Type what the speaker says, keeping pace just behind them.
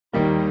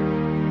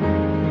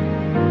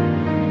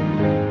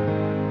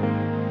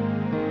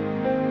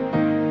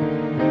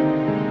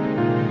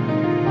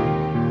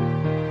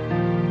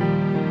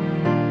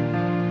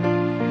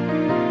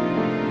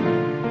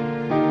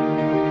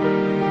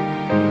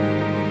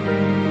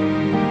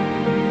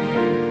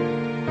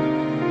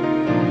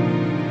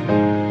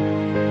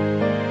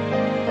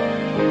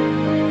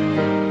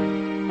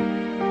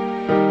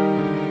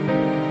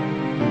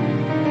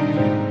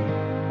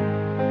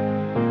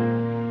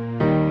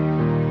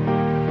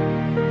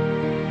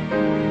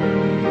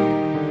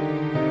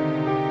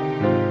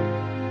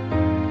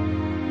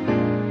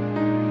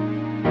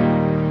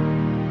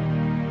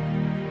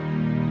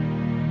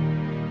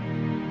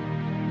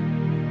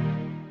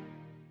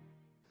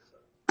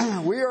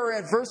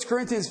1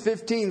 Corinthians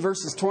 15,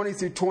 verses 20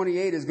 through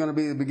 28 is going to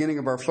be the beginning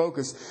of our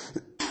focus.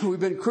 We've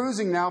been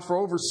cruising now for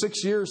over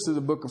 6 years through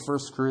the book of 1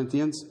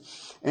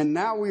 Corinthians, and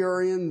now we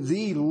are in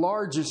the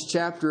largest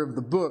chapter of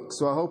the book,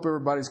 so I hope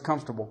everybody's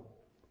comfortable.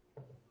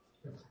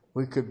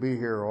 We could be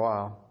here a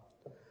while.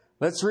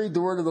 Let's read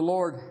the word of the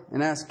Lord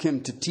and ask Him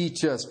to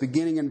teach us,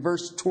 beginning in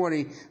verse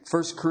 20,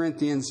 1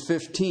 Corinthians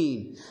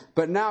 15.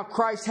 But now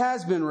Christ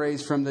has been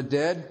raised from the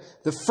dead,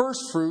 the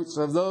firstfruits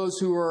of those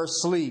who are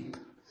asleep.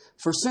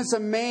 For since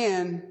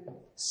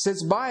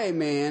by a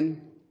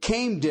man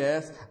came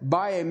death,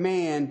 by a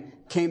man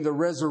came the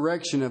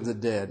resurrection of the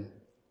dead.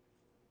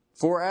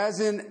 For as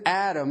in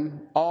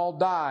Adam all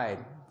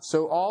died,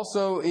 so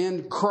also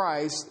in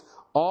Christ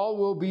all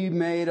will be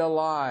made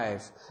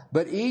alive,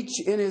 but each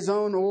in his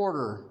own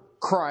order.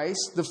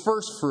 Christ, the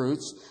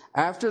firstfruits,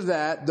 after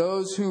that,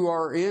 those who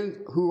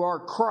are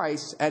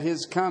Christ at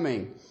His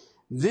coming.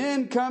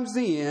 Then comes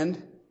the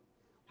end,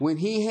 when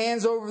He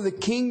hands over the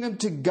kingdom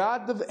to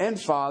God and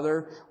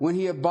Father, when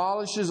He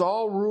abolishes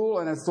all rule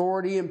and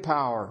authority and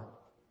power.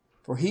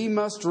 For He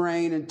must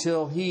reign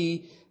until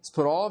He has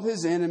put all of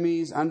His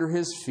enemies under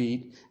His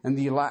feet, and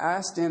the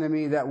last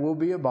enemy that will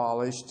be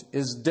abolished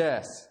is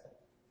death.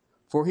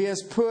 For He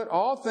has put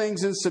all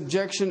things in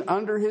subjection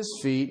under His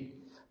feet.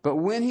 But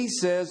when He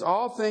says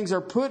all things are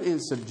put in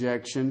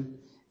subjection,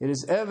 it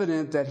is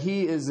evident that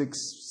He is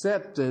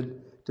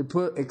expected to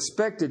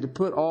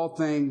put all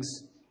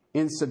things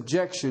in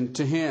subjection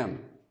to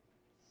Him.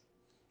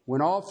 When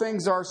all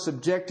things are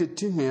subjected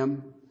to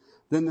Him,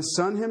 then the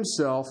Son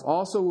Himself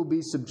also will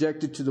be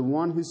subjected to the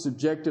one who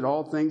subjected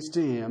all things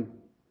to Him,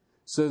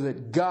 so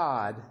that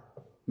God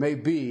may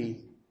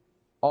be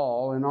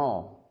all in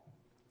all.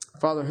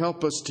 Father,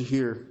 help us to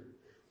hear.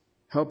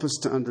 Help us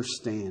to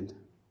understand.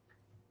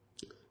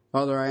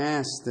 Father, I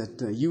ask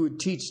that You would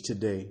teach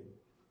today.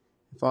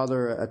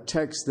 Father, a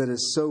text that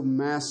is so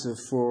massive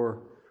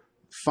for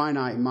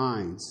finite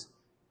minds,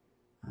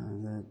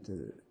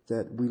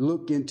 that we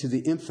look into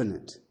the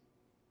infinite.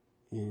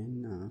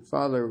 And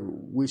Father,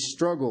 we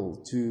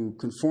struggle to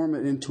conform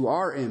it into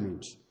our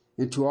image,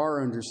 into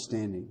our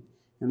understanding.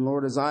 And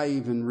Lord, as I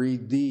even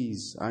read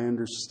these, I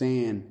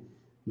understand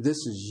this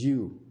is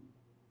You.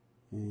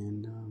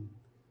 And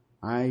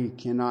I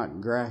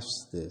cannot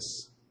grasp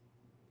this.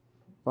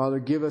 Father,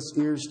 give us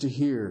ears to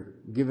hear.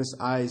 Give us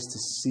eyes to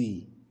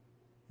see.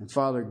 And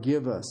Father,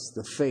 give us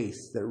the faith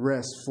that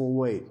rests full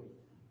weight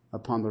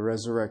upon the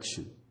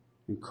resurrection.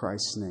 In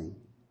Christ's name.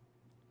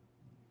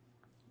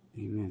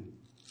 Amen.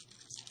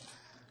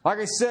 Like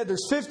I said,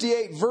 there's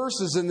 58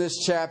 verses in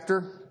this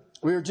chapter.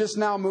 We are just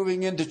now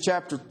moving into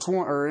chapter 20,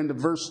 or into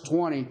verse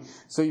 20.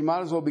 So you might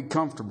as well be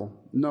comfortable.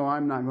 No,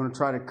 I'm not going to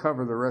try to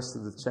cover the rest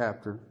of the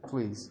chapter.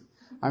 Please.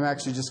 I'm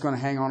actually just going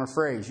to hang on a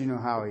phrase. You know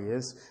how he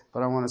is.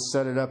 But I want to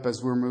set it up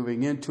as we're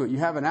moving into it. You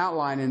have an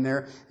outline in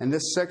there. And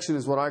this section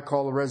is what I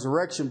call the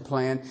resurrection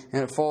plan.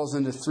 And it falls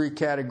into three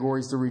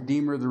categories: the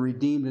Redeemer, the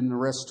redeemed, and the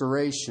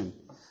restoration.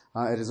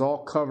 It is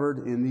all covered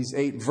in these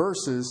 8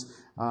 verses.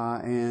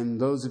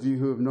 And those of you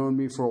who have known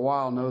me for a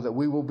while know that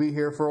we will be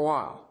here for a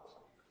while.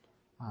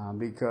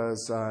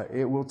 Because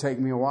it will take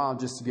me a while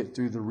just to get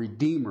through the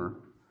Redeemer.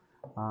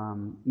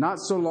 Not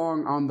so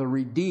long on the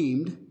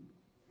redeemed.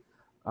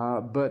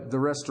 But the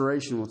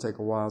restoration will take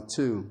a while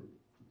too.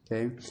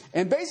 Okay?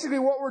 And basically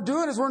what we're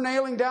doing is we're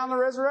nailing down the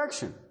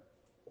resurrection.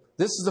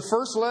 This is the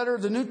first letter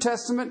of the New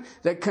Testament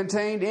that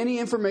contained any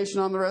information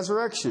on the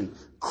resurrection,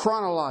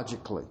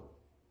 chronologically.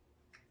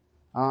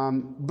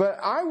 But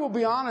I will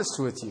be honest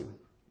with you.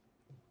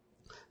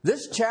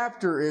 This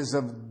chapter is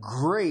of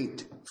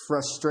great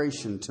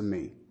frustration to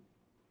me.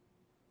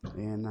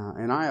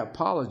 And I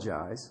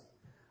apologize.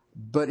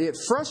 But it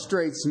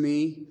frustrates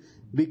me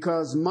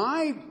because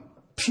my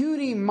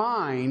puny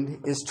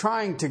mind is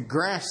trying to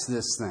grasp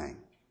this thing.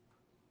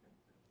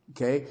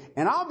 Okay?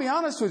 And I'll be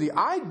honest with you,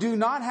 I do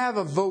not have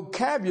a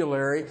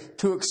vocabulary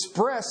to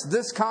express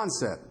this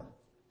concept.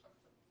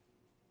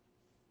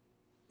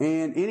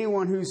 And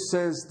anyone who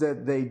says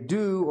that they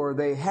do or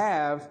they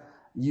have,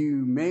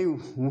 you may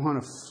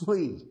want to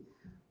flee.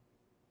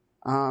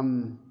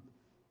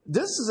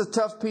 This is a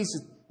tough piece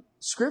of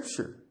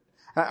Scripture.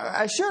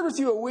 I shared with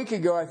you a week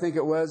ago, I think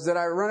it was, that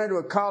I run into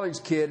a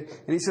college kid,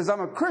 and he says,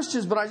 I'm a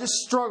Christian, but I just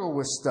struggle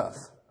with stuff.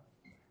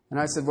 And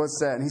I said, what's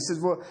that? And he says,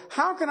 well,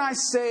 how can I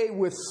say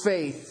with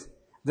faith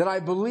that I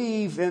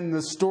believe in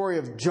the story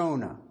of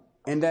Jonah,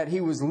 and that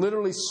he was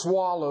literally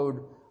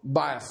swallowed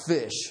by a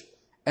fish,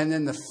 and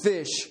then the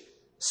fish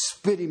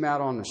spit him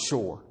out on the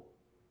shore?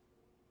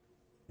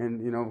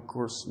 And, of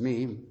course,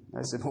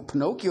 I said, well,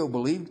 Pinocchio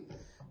believed.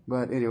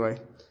 But anyway,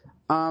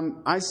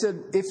 I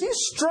said, if you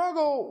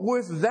struggle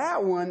with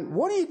that one,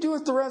 what do you do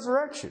with the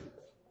resurrection?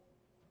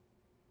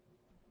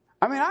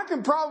 I mean, I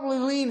can probably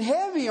lean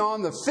heavy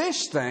on the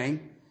fish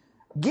thing.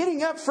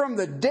 Getting up from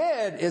the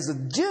dead is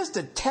just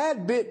a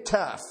tad bit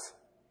tough.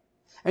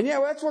 And yeah,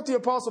 that's what the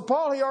Apostle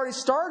Paul, he already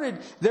started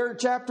there in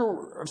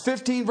chapter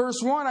 15, verse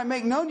 1. I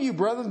make known to you,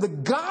 brethren, the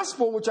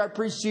gospel which I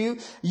preach to you,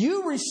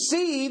 you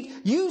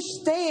received, you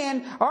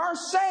stand, are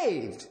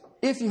saved,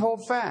 if you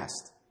hold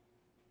fast.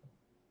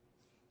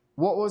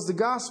 what was the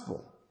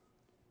gospel?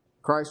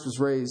 Christ was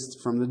raised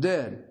from the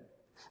dead.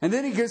 And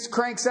then he just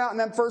cranks out in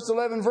them first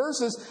 11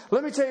 verses,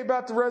 let me tell you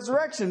about the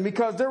resurrection,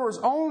 because there was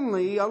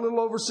only a little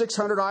over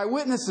 600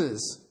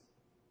 eyewitnesses.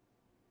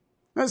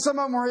 And some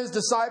of them were his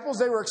disciples.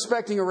 They were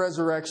expecting a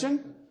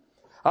resurrection.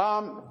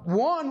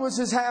 One was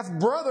his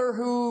half-brother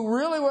who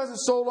really wasn't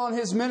sold on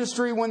his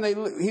ministry when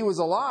he was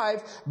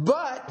alive,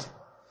 but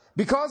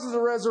because of the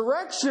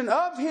resurrection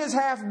of his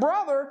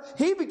half-brother,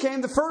 he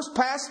became the first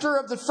pastor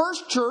of the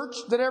first church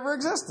that ever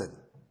existed.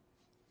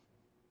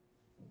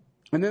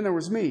 And then there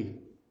was me,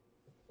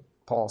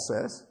 Paul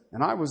says,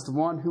 and I was the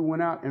one who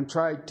went out and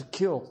tried to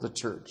kill the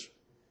church.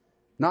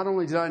 Not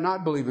only did I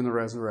not believe in the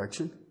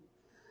resurrection,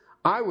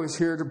 I was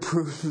here to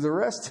prove the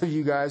rest of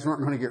you guys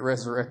weren't going to get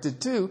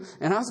resurrected too,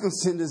 and I was going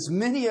to send as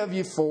many of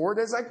you forward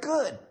as I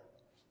could.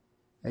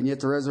 And yet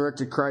the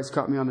resurrected Christ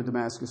caught me on the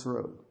Damascus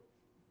Road.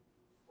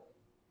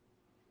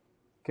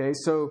 Okay,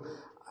 so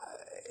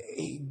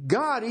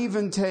God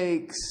even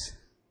takes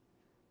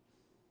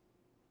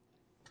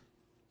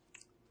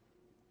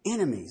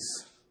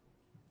enemies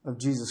of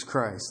Jesus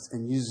Christ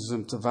and uses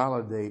them to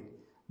validate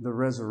the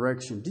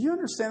resurrection. Do you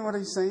understand what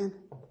he's saying?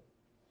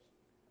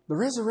 The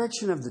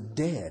resurrection of the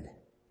dead.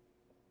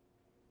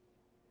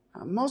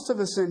 Most of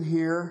us in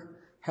here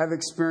have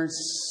experienced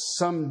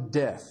some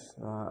death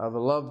of a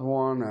loved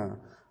one,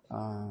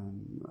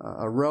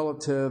 a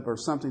relative, or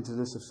something to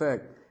this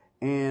effect.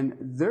 And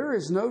there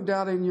is no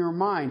doubt in your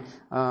mind.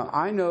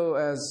 I know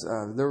as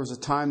there was a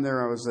time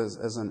there I was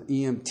as an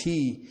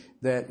EMT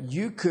that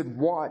you could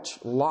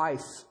watch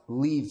life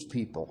leave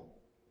people.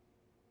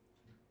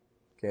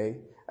 Okay?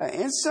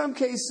 In some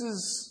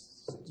cases,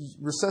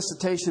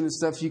 resuscitation and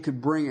stuff, you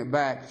could bring it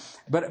back.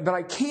 But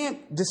I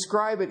can't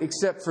describe it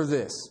except for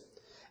this.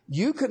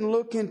 You can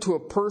look into a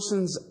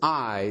person's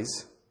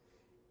eyes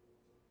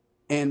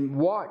and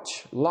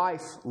watch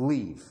life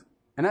leave.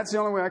 And that's the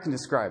only way I can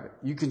describe it.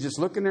 You can just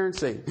look in there and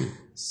say,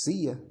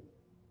 see ya.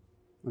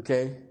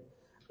 Okay?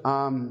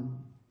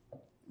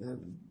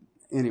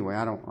 Anyway,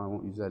 I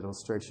won't use that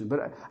illustration.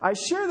 But I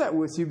share that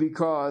with you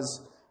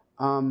because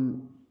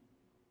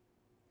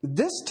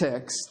this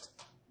text,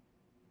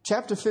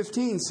 chapter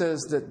 15, says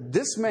that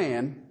this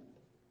man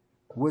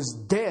was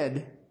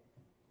dead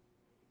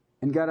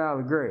and got out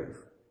of the grave.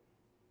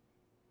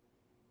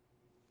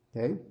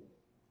 Okay?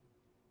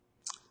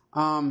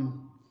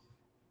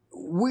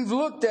 We've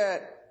looked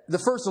at the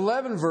first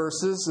 11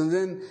 verses, and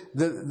then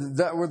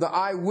that were the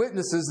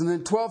eyewitnesses, and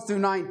then 12 through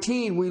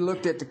 19 we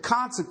looked at the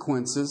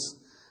consequences,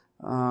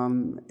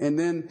 and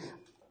then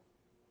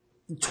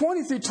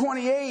 20 through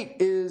 28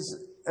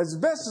 is, as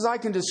best as I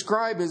can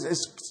describe,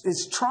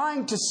 is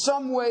trying to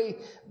some way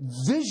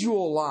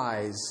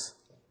visualize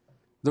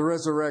the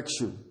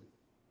resurrection.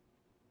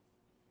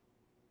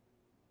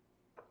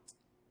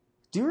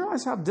 Do you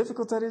realize how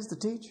difficult that is to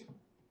teach?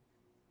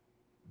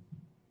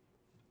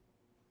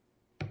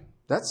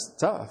 That's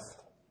tough.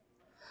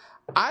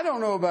 I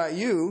don't know about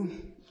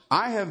you.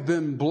 I have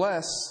been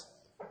blessed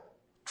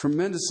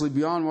tremendously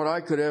beyond what I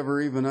could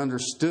ever even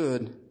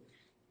understood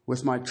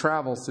with my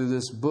travel through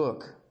this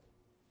book.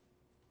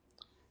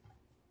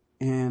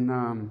 And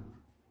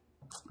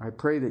I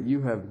pray that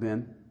you have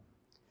been.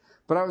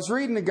 But I was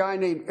reading a guy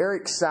named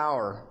Eric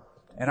Sauer,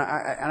 and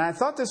I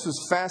thought this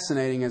was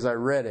fascinating as I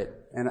read it.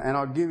 And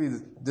I'll give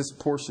you this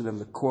portion of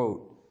the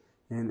quote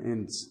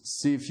and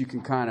see if you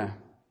can kind of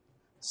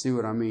see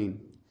what I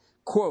mean.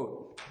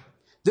 Quote,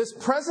 "This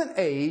present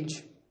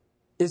age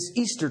is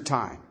Easter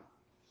time.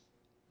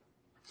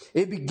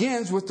 It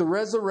begins with the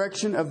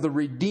resurrection of the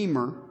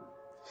Redeemer,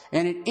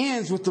 and it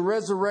ends with the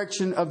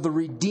resurrection of the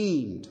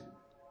redeemed.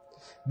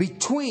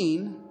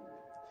 Between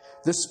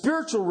the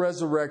spiritual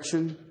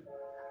resurrection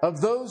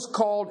of those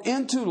called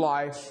into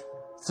life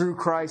through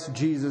Christ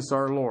Jesus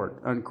our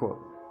Lord." Unquote.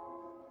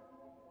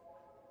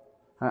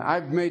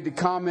 I've made the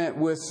comment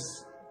with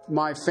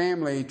my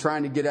family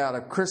trying to get out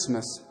of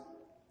Christmas.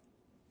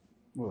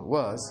 Well, it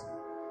was.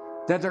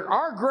 That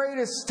our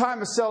greatest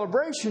time of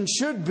celebration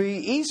should be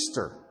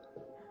Easter.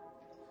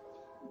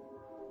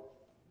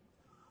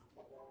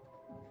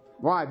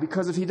 Why?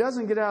 Because if he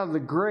doesn't get out of the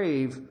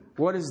grave,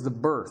 what is the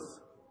birth?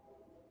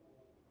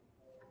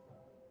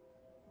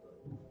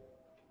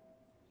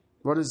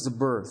 What is the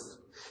birth?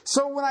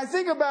 So when I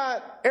think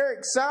about Eric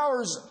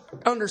Sauer's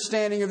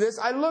understanding of this,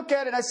 I look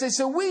at it and I say,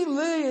 so we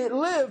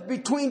live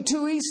between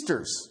two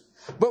Easters.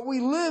 But we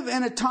live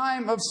in a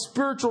time of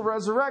spiritual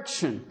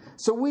resurrection.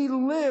 So we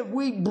live,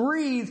 we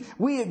breathe,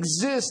 we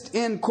exist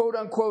in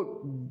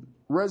quote-unquote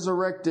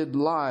resurrected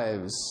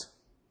lives.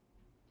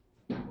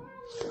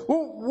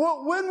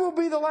 Well, when will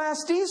be the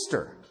last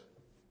Easter?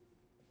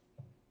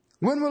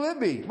 When will it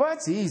be? Well,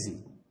 it's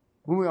easy.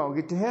 When we all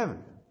get to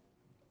heaven.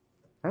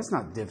 That's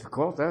not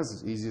difficult.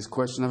 That's the easiest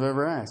question I've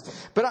ever asked.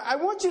 But I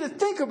want you to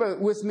think about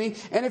it with me.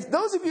 And if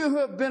those of you who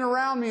have been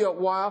around me a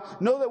while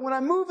know that when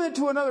I move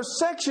into another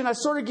section, I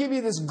sort of give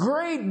you this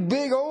great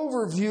big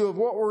overview of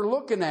what we're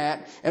looking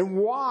at and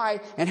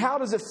why and how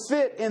does it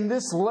fit in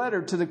this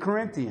letter to the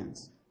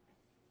Corinthians.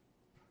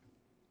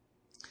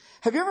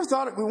 Have you ever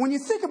thought, when you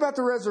think about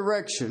the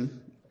resurrection,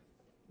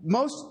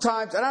 most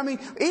times, and I mean,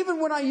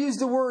 even when I use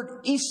the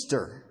word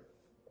Easter,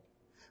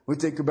 we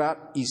think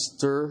about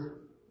Easter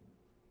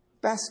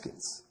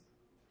baskets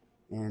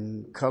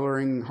and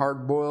coloring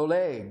hard-boiled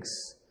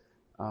eggs.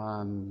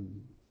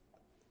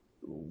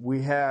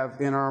 We have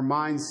in our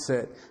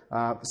mindset,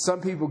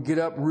 some people get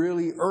up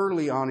really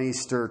early on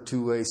Easter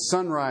to a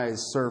sunrise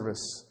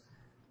service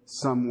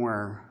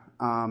somewhere.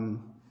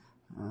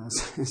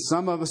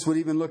 Some of us would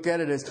even look at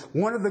it as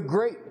one of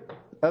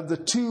the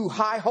two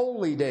high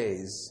holy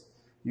days.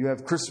 You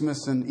have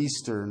Christmas and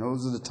Easter, and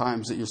those are the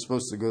times that you're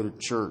supposed to go to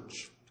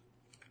church.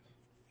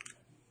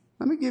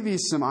 Let me give you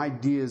some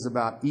ideas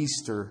about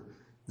Easter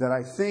that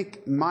I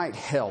think might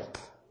help.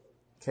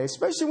 Okay,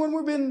 especially when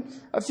we've been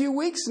a few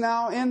weeks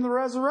now in the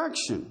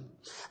resurrection.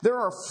 There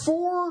are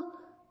 4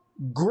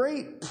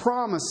 great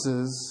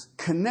promises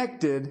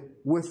connected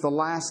with the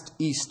last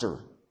Easter.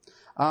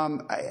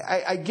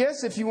 I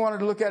guess if you wanted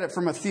to look at it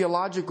from a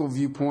theological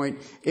viewpoint,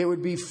 it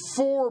would be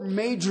 4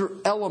 major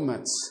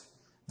elements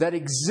that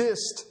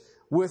exist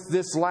with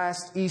this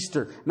last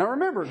Easter. Now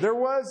remember, there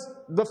was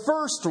the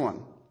first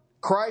one,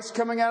 Christ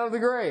coming out of the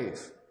grave.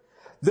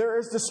 There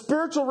is the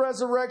spiritual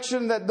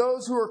resurrection that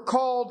those who are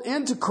called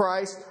into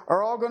Christ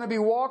are all going to be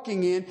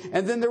walking in.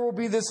 And then there will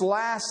be this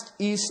last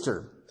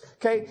Easter.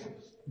 Okay,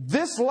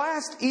 this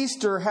last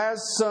Easter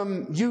has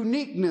some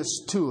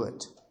uniqueness to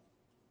it.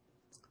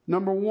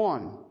 Number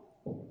 1,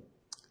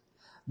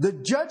 the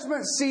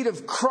judgment seat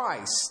of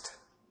Christ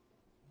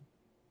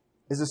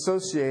is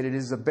associated,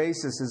 is a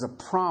basis, is a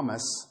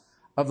promise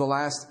of the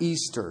last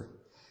Easter.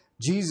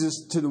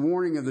 Jesus, to the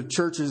warning of the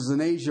churches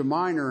in Asia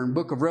Minor in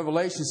book of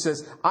Revelation,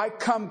 says, I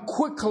come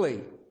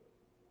quickly,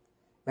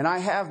 and I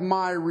have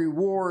my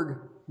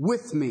reward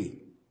with me.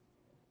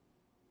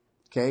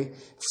 Okay?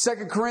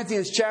 2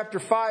 Corinthians chapter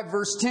 5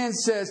 verse 10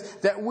 says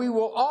that we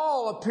will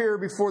all appear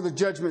before the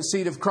judgment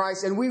seat of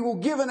Christ, and we will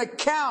give an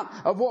account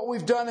of what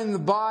we've done in the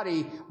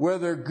body,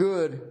 whether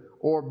good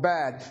or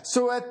bad.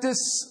 So at this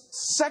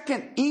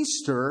second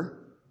Easter,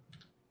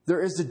 there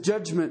is the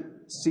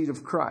judgment seat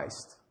of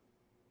Christ.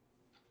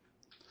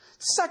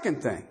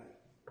 Second thing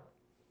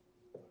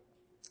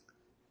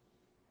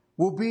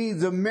will be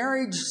the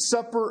marriage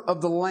supper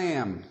of the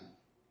Lamb,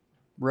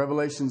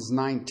 Revelations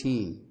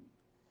 19.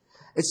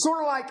 It's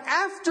sort of like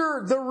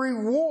after the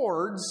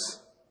rewards,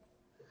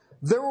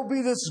 there will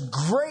be this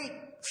great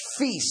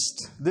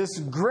feast, this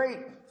great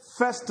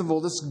festival,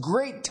 this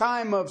great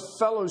time of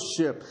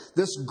fellowship,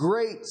 this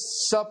great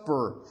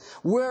supper,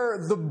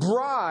 where the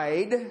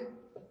bride,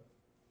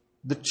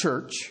 the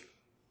church,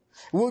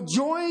 will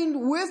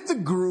join with the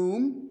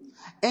groom,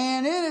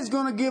 and it is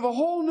going to give a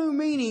whole new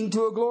meaning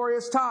to a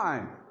glorious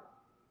time.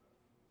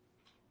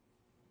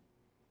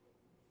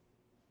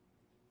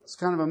 It's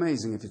kind of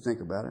amazing if you think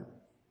about it.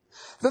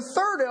 The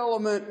third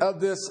element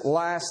of this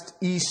last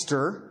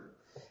Easter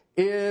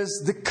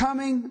is the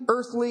coming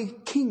earthly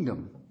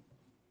kingdom.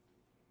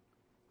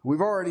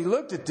 We've already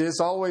looked at this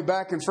all the way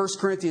back in 1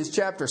 Corinthians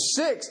chapter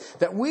 6,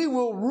 that we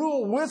will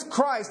rule with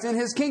Christ in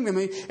His kingdom.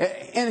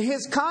 In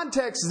his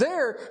context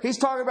there, he's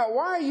talking about,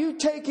 why are you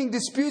taking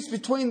disputes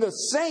between the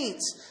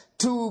saints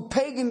to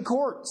pagan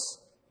courts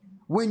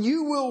when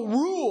you will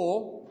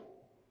rule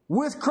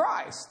with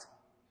Christ?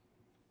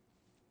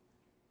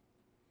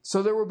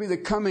 So there will be the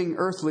coming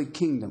earthly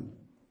kingdom.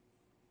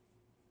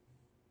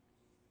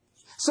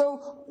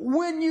 So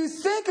when you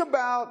think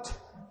about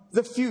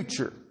the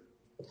future,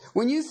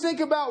 when you think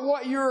about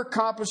what you're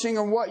accomplishing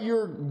and what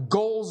your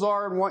goals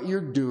are and what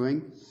you're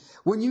doing,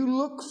 when you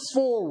look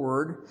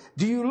forward,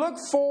 do you look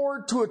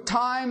forward to a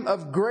time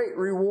of great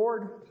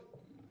reward?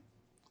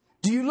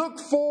 Do you look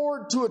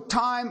forward to a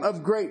time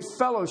of great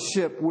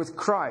fellowship with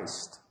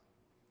Christ?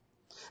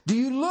 Do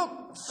you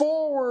look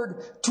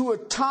forward to a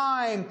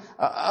time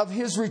of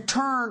His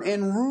return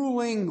and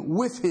ruling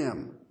with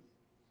Him?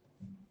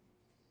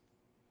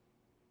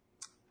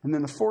 And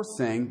then the fourth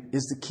thing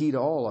is the key to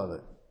all of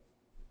it.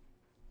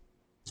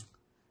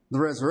 The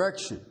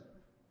resurrection.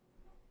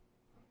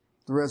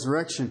 The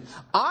resurrection.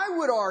 I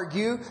would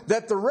argue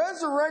that the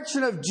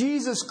resurrection of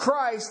Jesus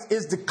Christ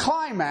is the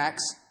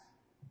climax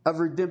of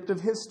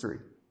redemptive history.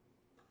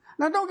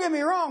 Now don't get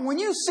me wrong, when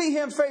you see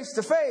Him face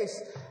to face,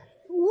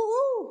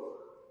 woo-hoo!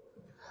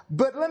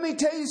 But let me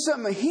tell you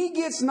something, He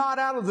gets not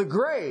out of the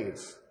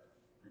grave.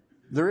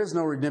 There is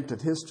no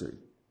redemptive history.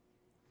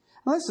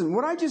 Listen,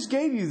 what I just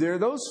gave you there,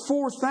 those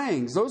 4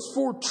 things, those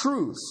 4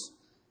 truths,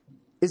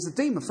 is the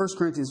theme of 1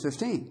 Corinthians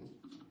 15.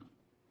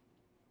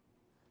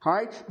 All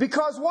right?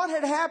 Because what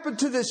had happened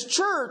to this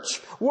church,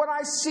 what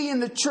I see in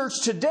the church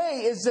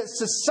today, is that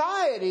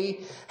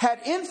society had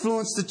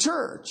influenced the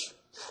church.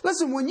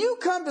 Listen, when you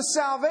come to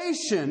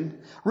salvation,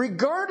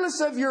 regardless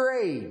of your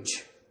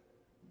age,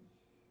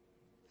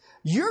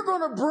 you're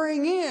going to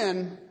bring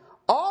in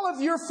all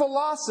of your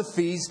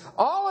philosophies,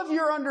 all of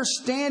your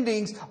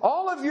understandings,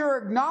 all of your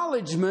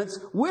acknowledgments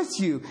with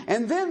you.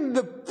 And then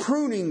the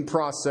pruning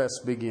process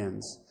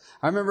begins.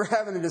 I remember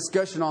having a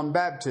discussion on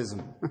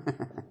baptism.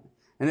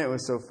 And it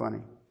was so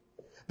funny.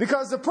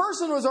 Because the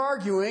person was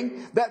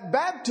arguing that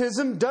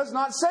baptism does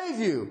not save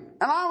you.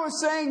 And I was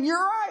saying, you're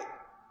right.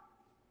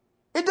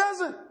 It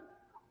doesn't.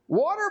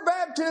 Water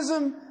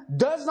baptism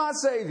does not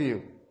save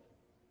you.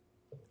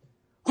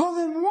 Well,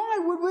 then why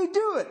would we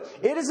do it?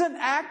 It is an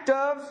act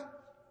of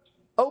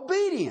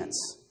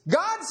obedience.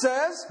 God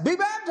says, be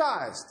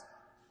baptized.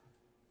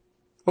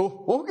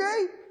 Oh,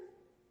 okay.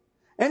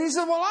 And he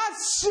said, well,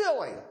 that's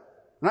silly.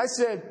 And I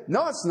said,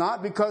 no, it's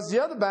not, because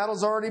the other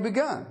battle's already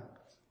begun. And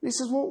he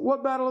says, well,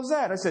 what battle is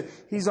that? I said,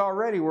 he's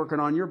already working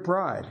on your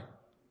pride.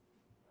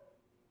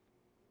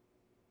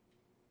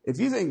 If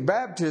you think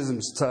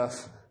baptism's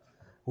tough,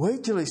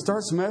 wait till he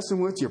starts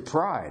messing with your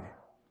pride.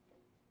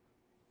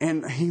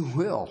 And he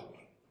will.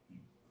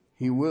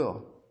 He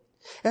will.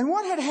 And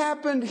what had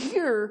happened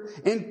here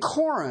in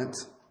Corinth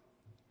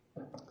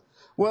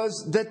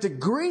was that the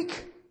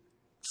Greek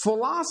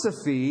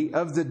philosophy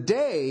of the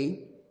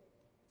day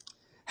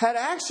had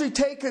actually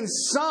taken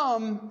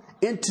some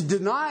into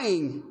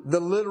denying the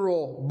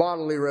literal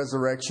bodily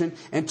resurrection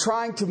and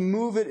trying to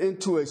move it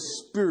into a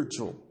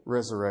spiritual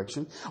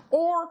resurrection,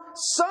 or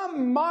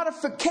some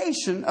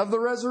modification of the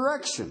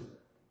resurrection.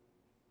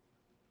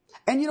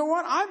 And you know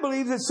what? I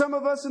believe that some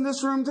of us in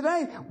this room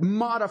today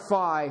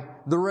modify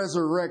the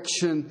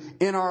resurrection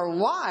in our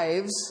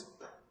lives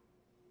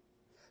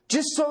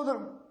just so that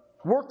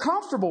we're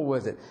comfortable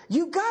with it.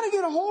 You've got to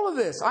get a hold of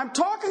this. I'm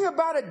talking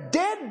about a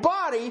dead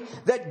body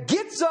that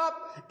gets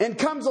up and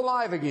comes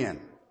alive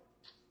again.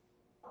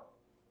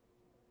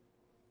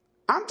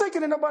 I'm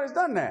thinking that nobody's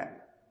done that.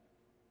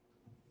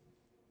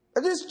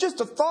 It's just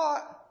a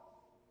thought.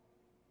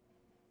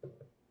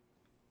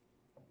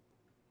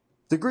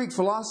 The Greek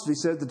philosophy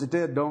said that the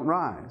dead don't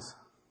rise.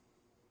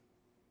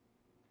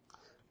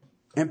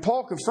 And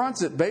Paul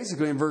confronts it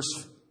basically in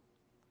verse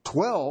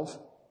 12.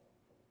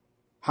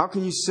 How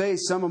can you say,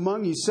 some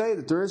among you say,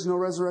 that there is no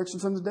resurrection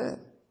from the dead?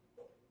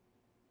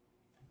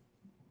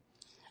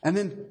 And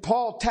then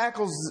Paul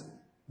tackles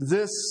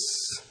this,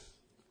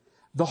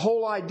 the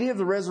whole idea of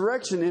the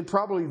resurrection, in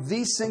probably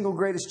the single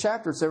greatest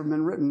chapter that's ever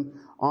been written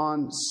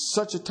on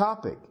such a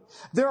topic.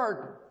 There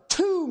are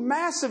two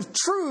massive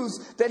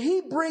truths that he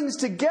brings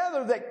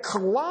together that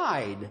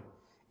collide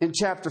in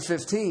chapter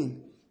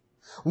 15.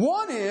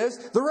 One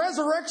is the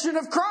resurrection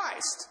of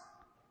Christ.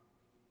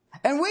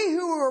 And we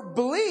who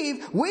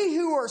believe, we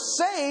who are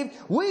saved,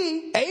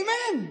 we,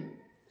 amen.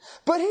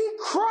 But he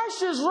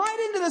crushes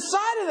right into the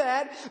side of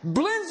that,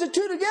 blends the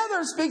two together,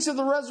 and speaks of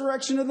the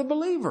resurrection of the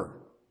believer.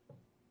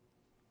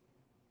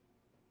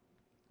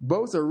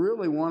 Both are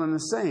really one and the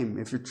same,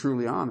 if you're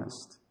truly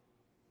honest.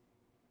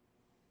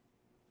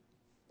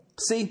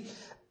 See,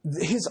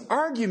 his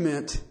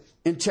argument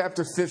in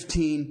chapter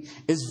 15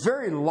 is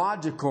very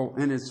logical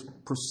in its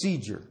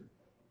procedure.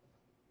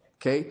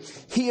 Okay?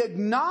 He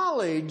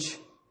acknowledged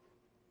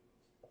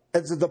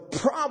as the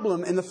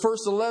problem in the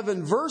first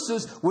 11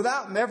 verses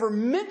without ever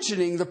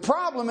mentioning the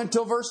problem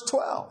until verse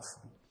 12.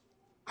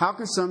 How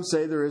can some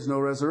say there is no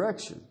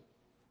resurrection?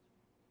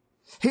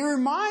 He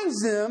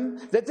reminds them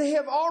that they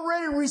have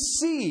already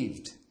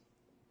received.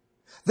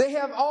 They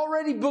have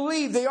already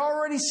believed. They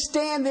already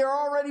stand. They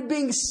are already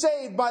being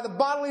saved by the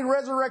bodily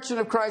resurrection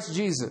of Christ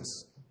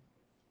Jesus.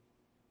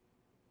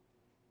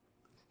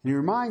 He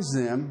reminds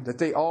them that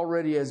they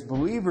already, as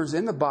believers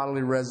in the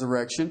bodily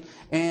resurrection,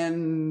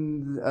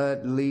 and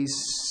at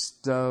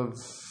least of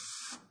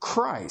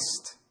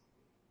Christ.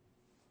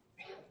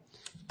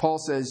 Paul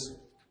says,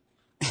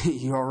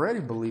 you already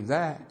believe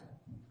that.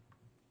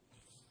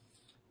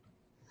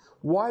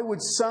 Why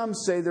would some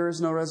say there is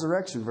no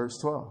resurrection? Verse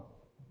 12.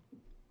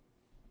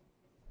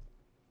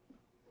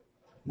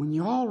 When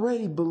you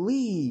already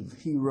believe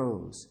he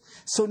rose.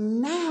 So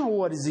now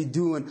what is he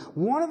doing?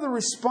 One of the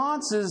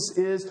responses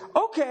is,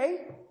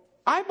 okay,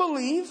 I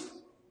believe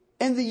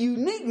in the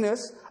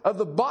uniqueness of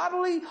the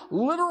bodily,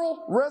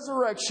 literal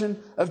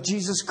resurrection of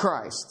Jesus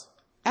Christ.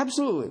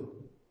 Absolutely.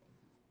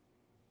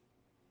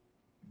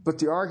 But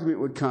the argument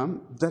would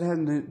come, that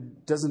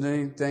doesn't do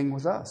anything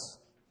with us.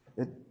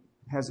 It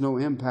has no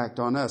impact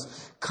on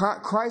us.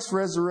 Christ's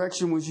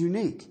resurrection was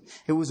unique.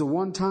 It was a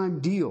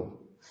one-time deal.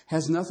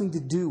 Has nothing to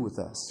do with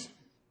us.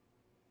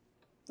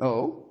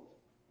 Oh?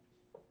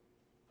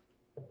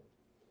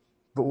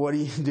 But what do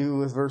you do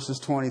with verses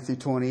 20 through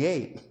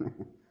 28?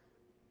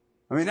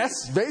 I mean,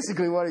 that's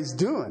basically what he's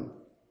doing.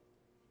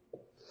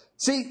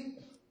 See,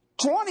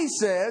 20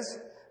 says,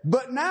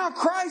 but now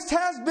Christ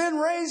has been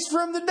raised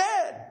from the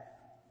dead.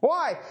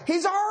 Why?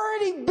 He's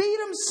already beat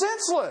them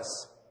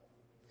senseless.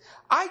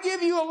 I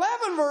give you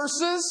 11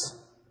 verses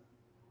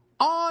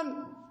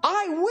on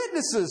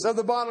eyewitnesses of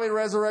the bodily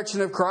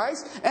resurrection of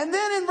Christ. And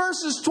then in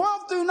verses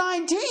 12 through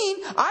 19,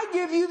 I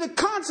give you the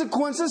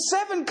consequences,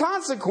 7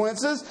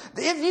 consequences,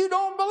 if you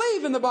don't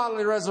believe in the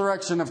bodily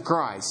resurrection of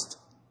Christ.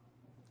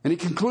 And he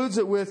concludes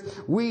it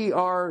with, we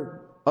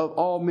are of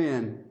all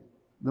men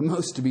the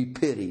most to be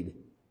pitied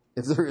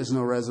if there is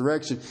no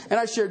resurrection. And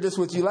I shared this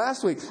with you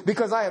last week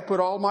because I have put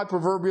all my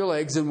proverbial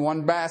eggs in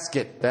one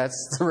basket.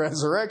 That's the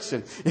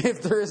resurrection.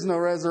 If there is no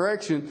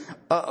resurrection,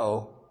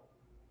 uh-oh.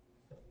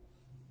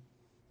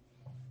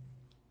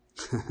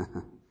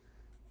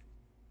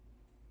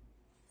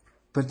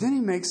 But then he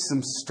makes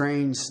some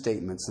strange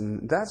statements,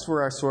 and that's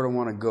where I sort of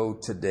want to go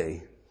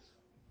today.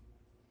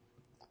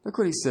 Look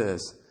what he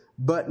says.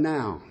 But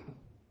now,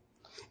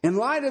 in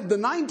light of the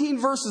 19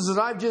 verses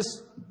that I've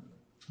just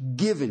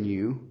given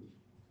you,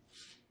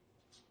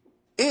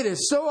 it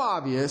is so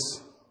obvious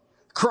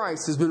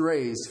Christ has been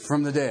raised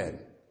from the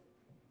dead.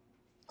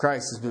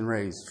 Christ has been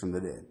raised from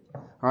the dead.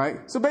 All right?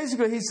 So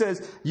basically he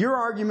says, your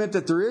argument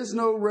that there is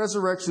no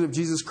resurrection of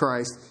Jesus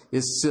Christ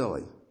is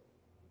silly.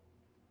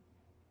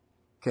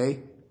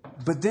 Okay?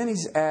 But then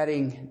he's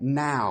adding,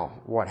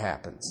 now what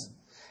happens?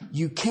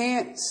 You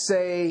can't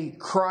say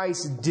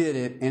Christ did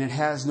it and it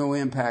has no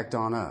impact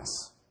on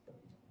us.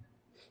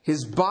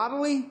 His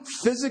bodily,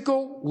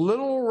 physical,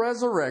 literal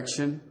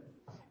resurrection,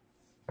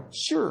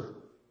 sure,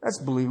 that's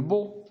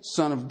believable.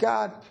 Son of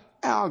God,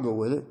 I'll go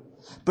with it.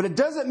 But it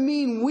doesn't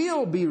mean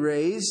we'll be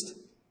raised.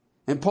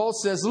 And Paul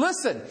says,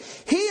 listen,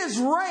 he is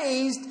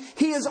raised.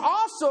 He is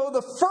also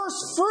the first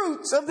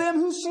fruits of them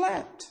who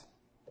slept.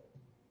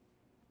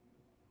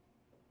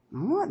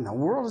 What in the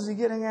world is he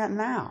getting at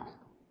now?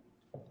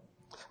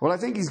 Well, I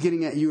think he's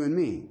getting at you and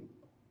me.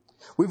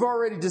 We've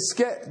already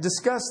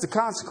discussed the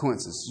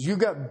consequences. You've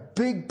got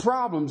big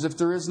problems if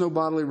there is no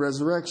bodily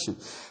resurrection.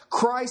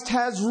 Christ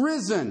has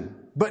risen.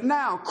 But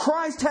now,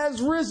 Christ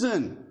has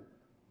risen.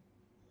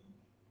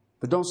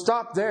 But don't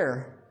stop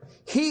there.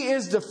 He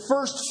is the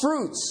first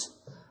fruits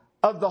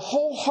of the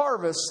whole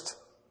harvest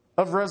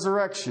of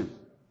resurrection.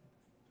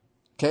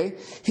 Okay?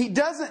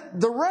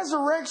 The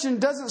resurrection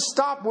doesn't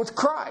stop with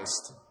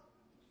Christ.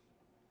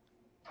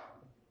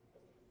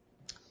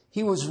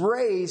 He was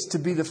raised to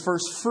be the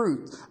first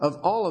fruit of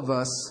all of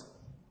us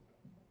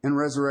in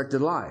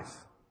resurrected life.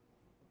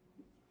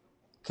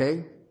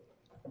 Okay?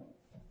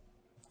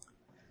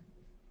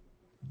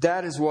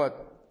 That is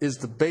what is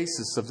the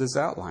basis of this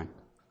outline.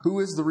 Who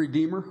is the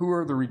Redeemer? Who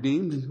are the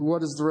redeemed? And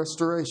what is the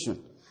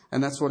restoration?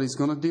 And that's what he's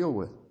going to deal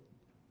with.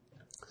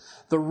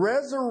 The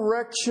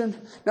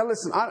resurrection. Now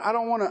listen, I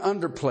don't want to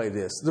underplay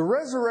this. The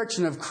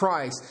resurrection of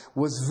Christ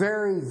was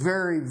very,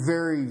 very,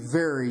 very,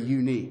 very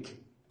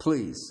unique.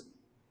 Please.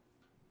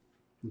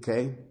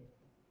 Okay?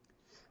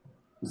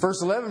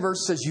 Verse 11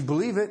 says you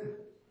believe it.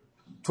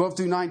 12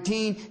 through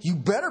 19, you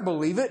better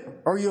believe it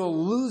or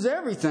you'll lose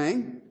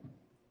everything.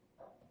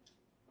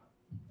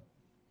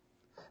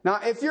 Now,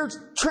 if your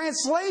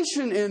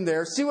translation in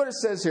there, see what it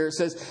says here. It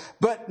says,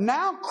 but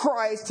now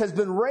Christ has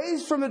been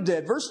raised from the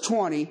dead. Verse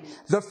 20,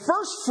 the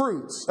first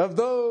fruits of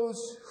those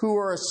who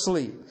are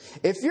asleep.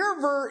 If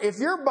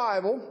your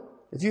Bible,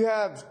 if you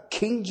have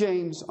King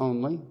James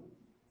only,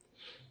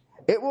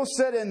 it will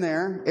say in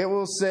there, it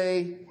will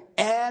say,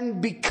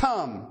 and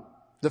become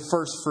the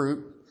first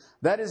fruit.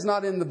 That is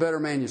not in the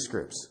better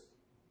manuscripts.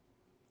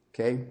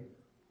 Okay?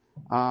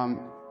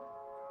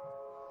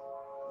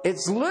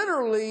 It's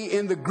literally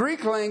in the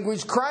Greek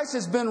language, Christ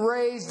has been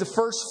raised the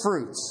first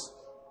fruits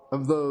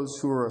of those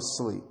who are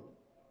asleep.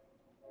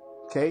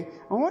 Okay?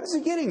 And what is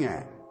he getting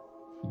at?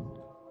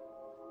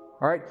 All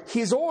right?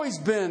 He's always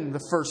been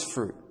the first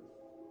fruit.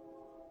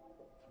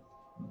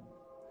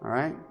 All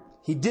right?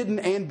 He didn't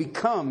and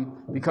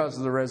become because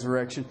of the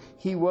resurrection.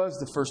 He was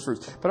the first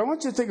fruits. But I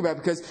want you to think about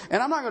it because,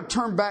 and I'm not going to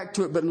turn back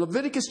to it, but in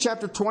Leviticus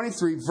chapter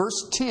 23,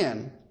 verse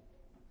 10,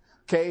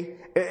 okay,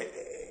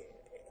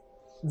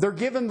 they're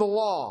given the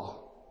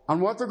law on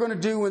what they're going to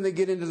do when they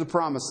get into the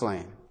promised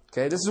land.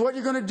 Okay, this is what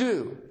you're going to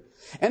do.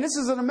 And this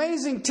is an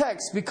amazing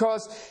text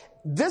because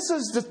this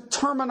is the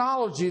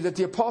terminology that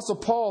the Apostle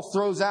Paul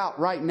throws out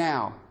right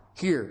now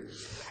here.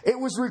 It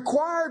was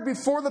required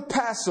before the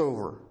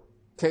Passover.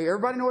 Okay,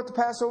 everybody know what the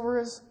Passover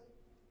is?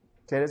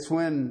 Okay, that's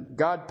when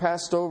God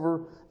passed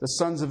over the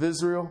sons of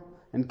Israel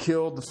and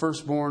killed the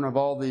firstborn of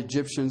all the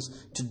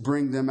Egyptians to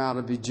bring them out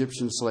of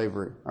Egyptian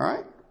slavery. All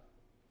right?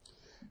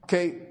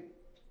 Okay,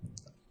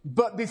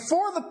 but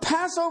before the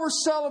Passover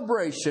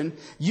celebration,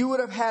 you would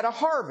have had a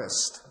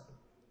harvest.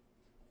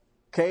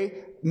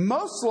 Okay,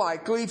 most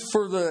likely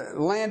for the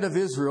land of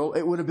Israel,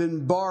 it would have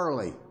been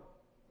barley.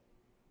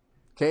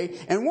 Okay,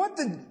 and what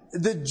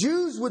the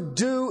Jews would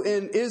do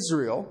in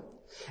Israel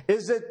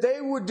is that they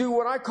would do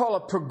what I call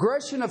a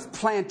progression of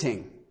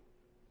planting.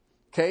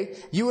 Okay?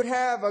 You would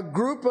have a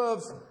group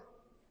of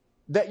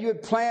that you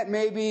would plant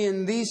maybe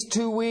in these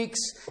 2 weeks,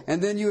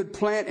 and then you would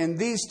plant in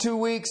these 2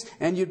 weeks,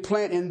 and you'd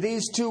plant in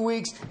these 2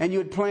 weeks, and you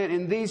would plant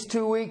in these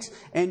 2 weeks,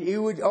 and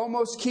you would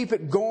almost keep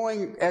it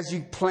going as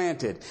you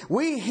planted.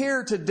 We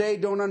here today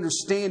don't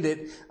understand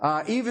it.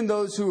 Even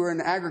those who are in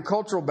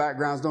agricultural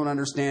backgrounds don't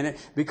understand it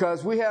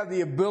because we have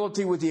the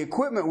ability with the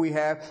equipment we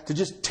have to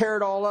just tear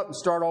it all up and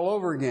start all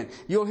over again.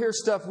 You'll hear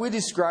stuff, we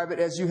describe it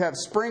as you have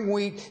spring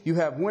wheat, you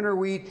have winter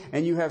wheat,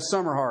 and you have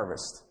summer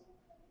harvest.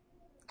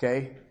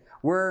 Okay?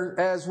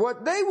 Whereas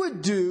what they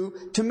would do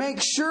to make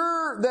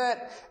sure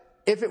that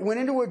if it went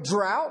into a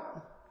drought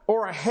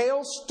or a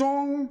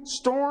hailstorm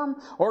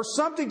or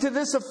something to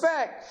this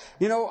effect,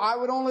 I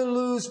would only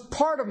lose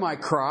part of my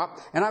crop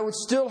and I would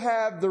still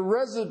have the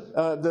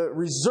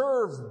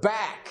reserve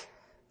back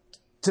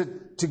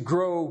to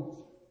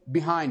grow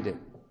behind it.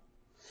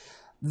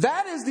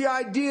 That is the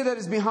idea that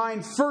is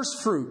behind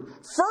first fruit.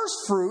 First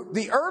fruit,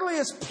 the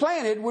earliest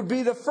planted, would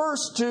be the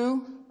first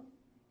to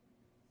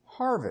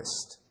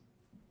harvest.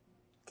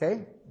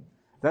 Okay?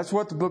 That's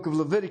what the book of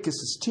Leviticus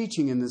is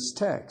teaching in this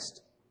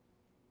text.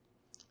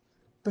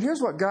 But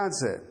here's what God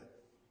said.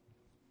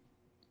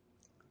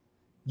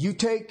 You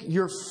take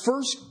your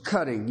first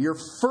cutting, your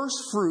first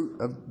fruit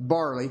of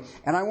barley,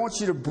 and I want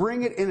you to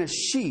bring it in a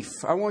sheaf.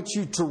 I want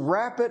you to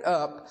wrap it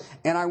up,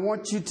 and I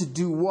want you to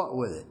do what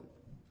with it?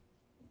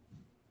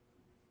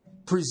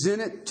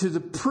 Present it to the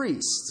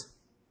priest.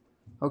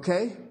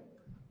 Okay?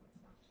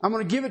 I'm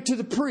going to give it to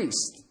the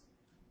priest.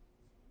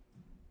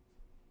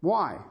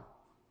 Why?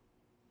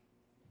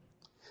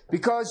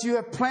 Because you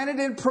have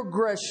planted in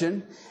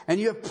progression, and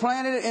you have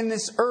planted it in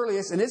this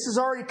earliest, and this has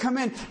already come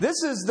in.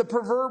 This is the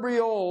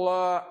proverbial,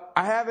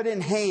 I have it in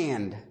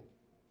hand.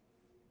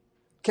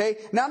 Okay?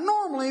 Now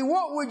normally,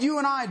 what would you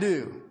and I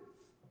do?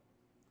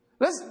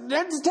 Let's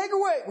take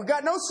away. We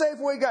got no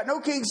Safeway, we got no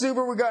King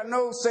Super, we got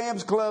no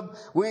Sam's Club,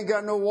 we ain't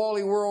got no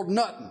Wally World,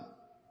 nothing.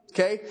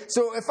 Okay?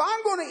 So if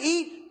I'm going to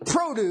eat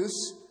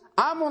produce,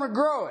 I'm going to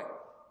grow it.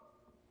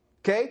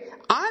 Okay?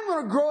 I'm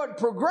going to grow it in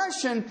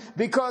progression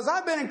because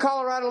I've been in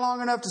Colorado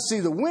long enough to see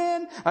the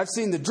wind, I've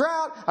seen the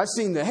drought, I've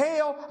seen the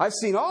hail, I've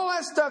seen all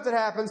that stuff that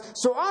happens,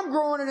 so I'm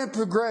growing it in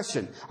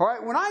progression.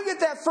 Alright, when I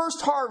get that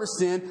first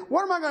harvest in,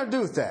 what am I going to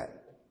do with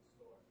that?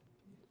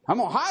 I'm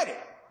going to hide it.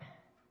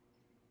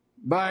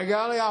 By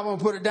golly, I'm going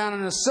to put it down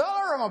in the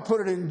cellar, I'm going to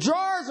put it in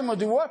jars, I'm going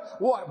to do what?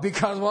 What?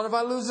 Because what if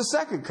I lose the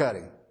second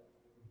cutting?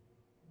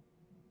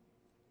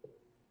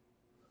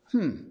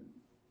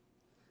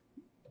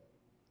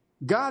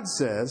 God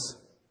says,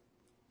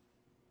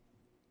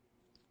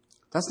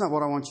 that's not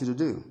what I want you to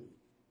do.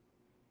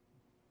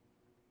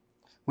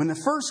 When the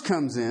first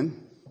comes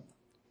in,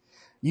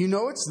 you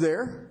know it's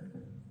there.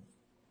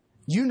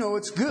 You know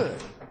it's good.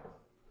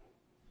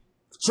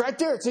 It's right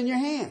there. It's in your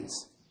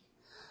hands.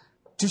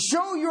 To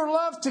show your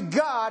love to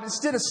God,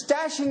 instead of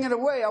stashing it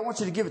away, I want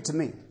you to give it to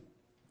me.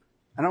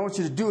 And I want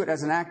you to do it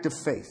as an act of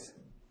faith.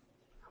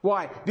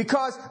 Why?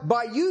 Because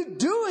by you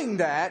doing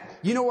that,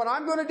 you know what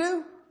I'm going to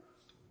do?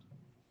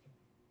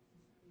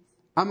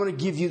 I'm going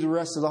to give you the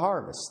rest of the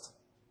harvest.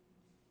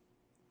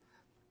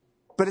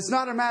 But it's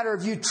not a matter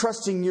of you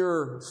trusting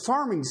your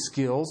farming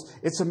skills.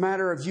 It's a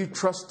matter of you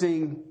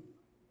trusting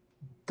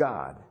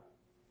God.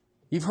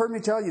 You've heard me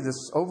tell you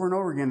this over and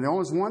over again.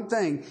 There's only one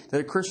thing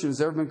that a Christian has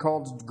ever been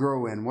called to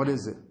grow in. What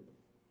is it?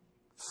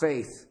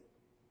 Faith.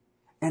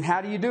 And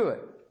how do you do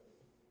it?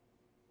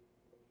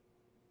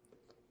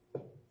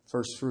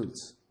 First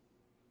fruits.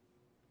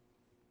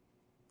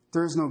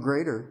 There is no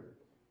greater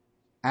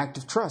act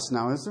of trust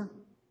now, is there?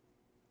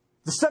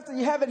 The stuff that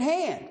you have in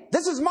hand.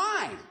 This is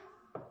mine.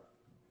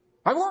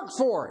 I worked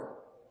for it.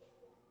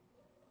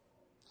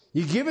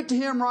 You give it to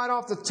Him right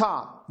off the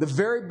top. The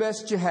very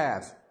best you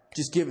have.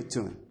 Just give it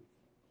to Him.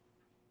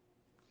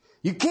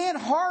 You can't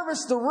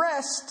harvest the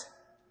rest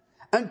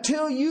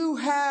until you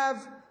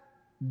have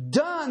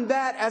done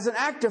that as an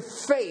act of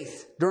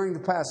faith during the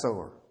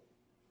Passover.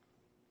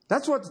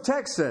 That's what the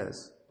text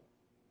says.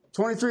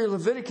 23 of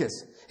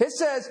Leviticus. It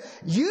says,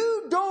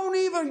 you don't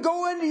even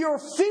go into your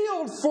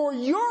field for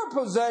your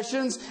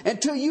possessions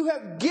until you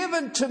have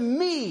given to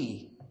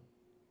me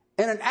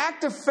in an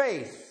act of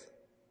faith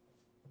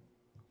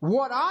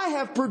what I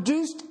have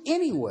produced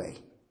anyway.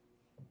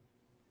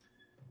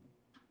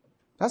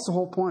 That's the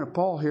whole point of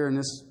Paul here in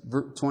this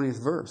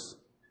 20th verse.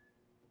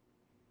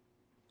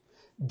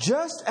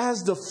 Just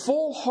as the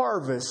full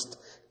harvest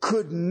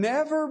could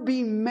never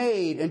be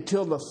made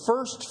until the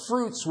first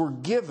fruits were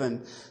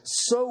given,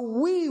 so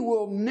we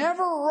will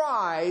never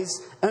rise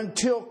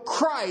until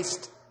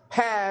Christ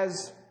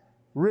has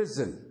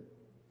risen.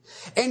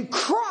 And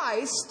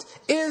Christ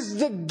is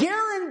the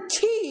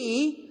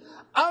guarantee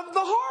of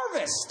the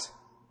harvest.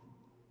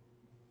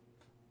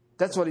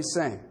 That's what he's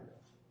saying.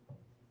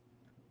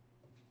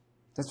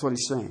 That's what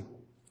he's saying.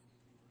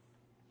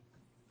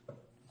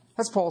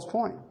 That's Paul's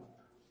point.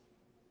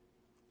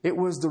 It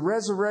was the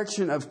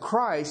resurrection of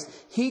Christ.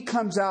 He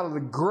comes out of the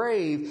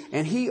grave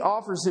and He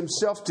offers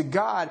Himself to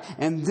God.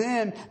 And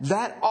then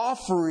that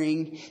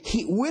offering,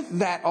 with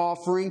that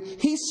offering,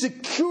 He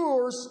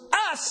secures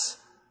us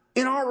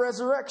in our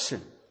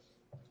resurrection.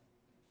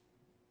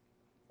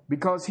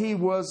 Because He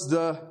was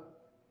the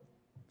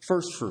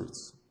first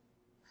fruits.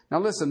 Now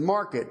listen,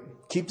 mark it.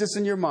 Keep this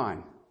in your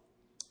mind.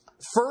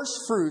 First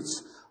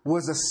fruits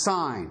was a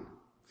sign,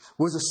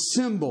 was a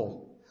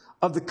symbol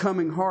of the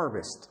coming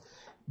harvest.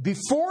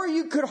 Before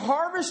you could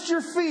harvest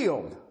your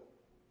field,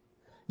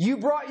 you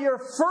brought your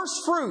first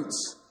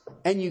fruits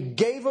and you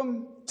gave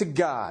them to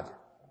God.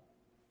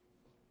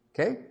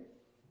 Okay?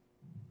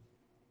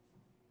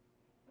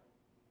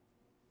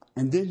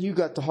 And then you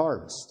got the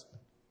harvest.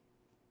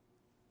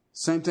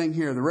 Same thing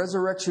here. The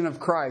resurrection of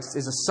Christ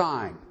is a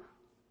sign.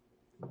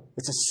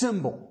 It's a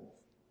symbol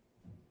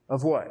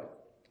of what?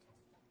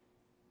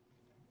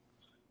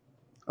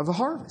 Of a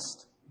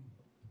harvest.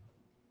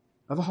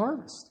 Of a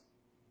harvest.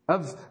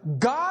 Of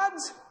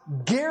God's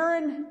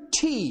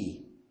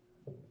guarantee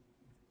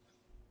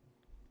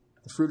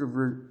The fruit of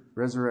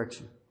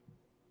resurrection.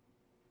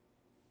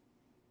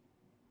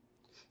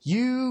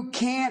 You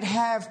can't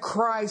have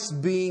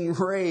Christ being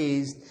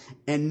raised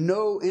and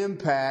no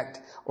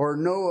impact or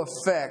no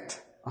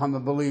effect on the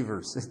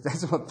believers.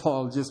 That's what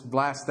Paul just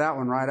blasted that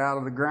one right out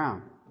of the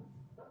ground.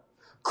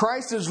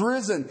 Christ is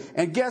risen.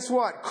 And guess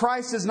what?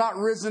 Christ is not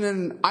risen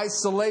in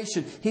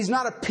isolation. He's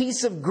not a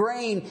piece of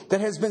grain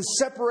that has been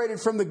separated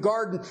from the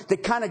garden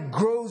that kind of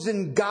grows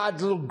in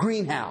God's little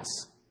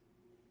greenhouse.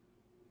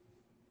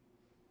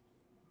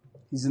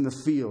 He's in the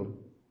field.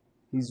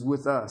 He's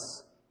with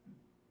us.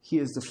 He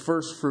is the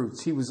first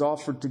fruits. He was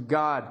offered to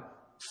God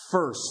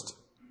first.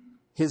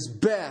 His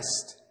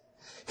best.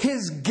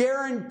 His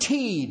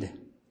guaranteed.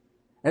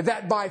 And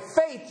that by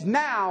faith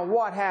now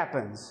what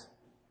happens?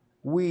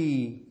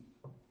 We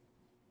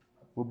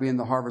will be in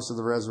the harvest of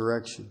the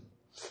resurrection.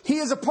 He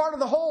is a part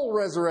of the whole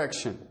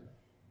resurrection.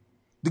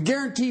 The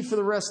guarantee for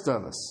the rest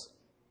of us.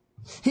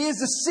 He is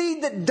the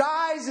seed that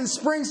dies and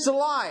springs to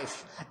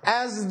life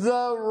as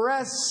the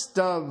rest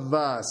of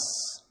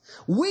us.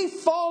 We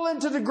fall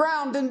into the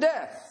ground in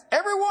death.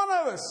 Every one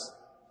of us.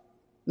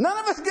 None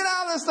of us get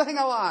out of this thing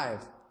alive.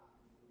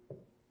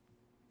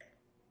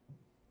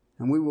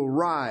 And we will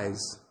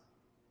rise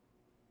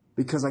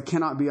because I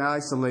cannot be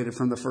isolated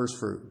from the first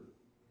fruit.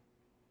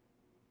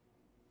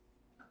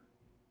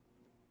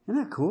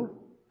 Isn't that cool?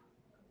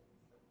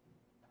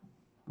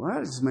 Well,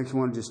 that just makes you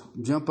want to just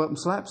jump up and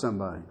slap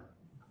somebody.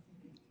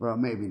 Well,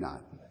 maybe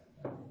not.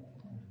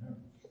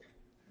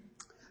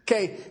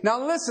 Okay,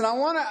 now listen, I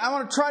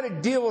want to try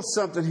to deal with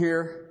something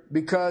here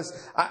because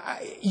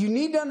you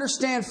need to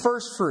understand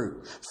first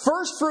fruit.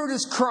 First fruit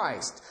is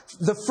Christ.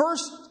 The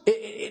first,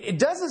 it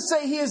doesn't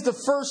say He is the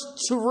first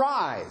to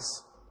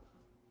rise.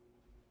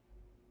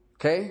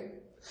 Okay?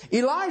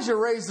 Elijah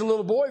raised a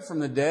little boy from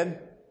the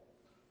dead.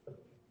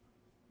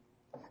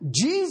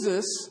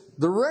 Jesus,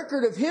 the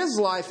record of His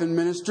life and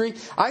ministry,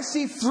 I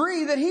see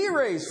 3 that He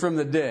raised from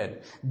the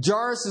dead.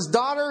 Jairus'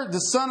 daughter, the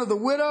son of the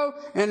widow,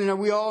 and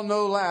we all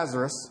know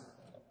Lazarus.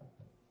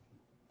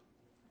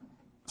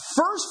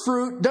 First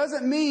fruit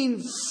doesn't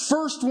mean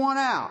first one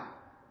out.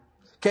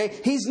 Okay?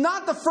 He's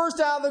not the first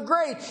out of the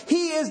grave.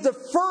 He is the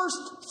first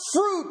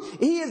fruit.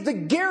 He is the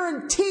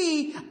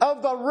guarantee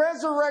of the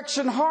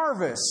resurrection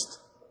harvest.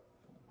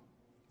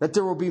 That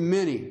there will be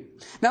many.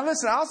 Now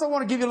listen, I also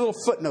want to give you a little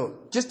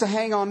footnote. Just to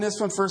hang on this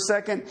one for a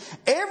second.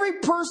 Every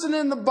person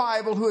in the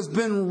Bible who has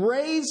been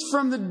raised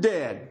from the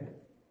dead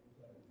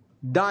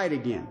died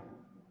again.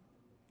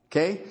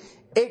 Okay?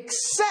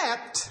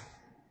 Except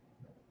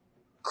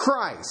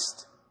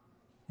Christ.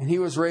 And He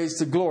was raised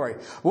to glory.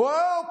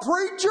 Well,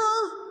 preacher,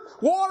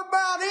 what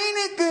about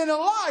Enoch and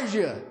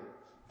Elijah?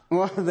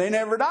 Well, they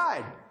never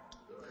died.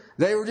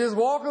 They were just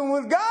walking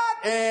with God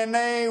and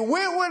they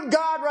went with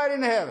God right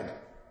into heaven.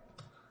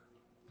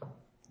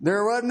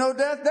 There was no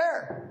death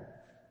there.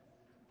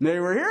 They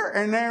were here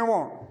and they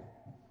weren't.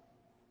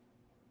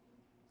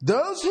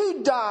 Those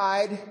who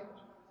died,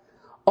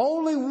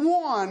 only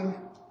one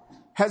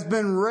has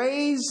been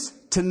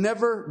raised to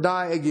never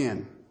die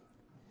again.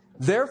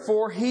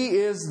 Therefore, He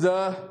is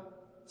the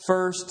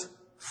first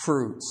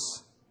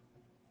fruits.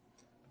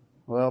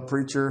 Well,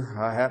 preacher,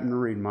 I happen to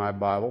read my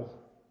Bible.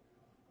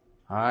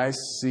 I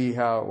see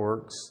how it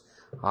works.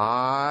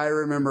 I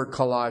remember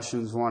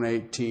Colossians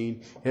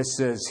 1:18. It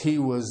says He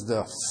was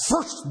the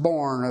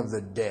firstborn of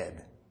the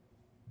dead.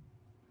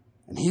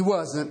 And He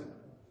wasn't.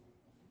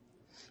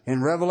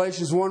 In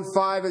Revelations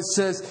 1:5 it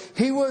says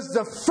He was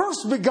the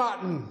first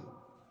begotten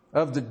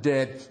of the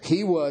dead.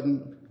 He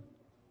wasn't.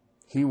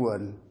 He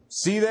wasn't.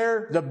 See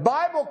there? The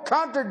Bible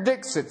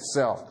contradicts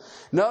itself.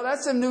 No,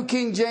 that's the New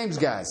King James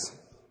guys.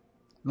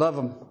 Love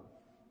them.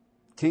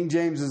 King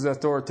James is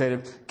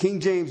authoritative. King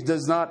James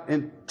does not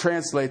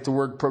translate the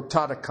word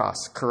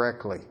prototokos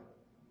correctly.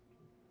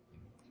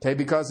 Okay,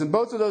 because in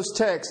both of those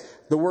texts,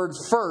 the word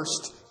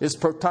first is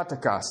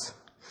prototokos.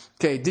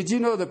 Okay, did you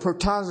know that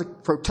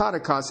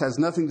prototokos has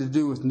nothing to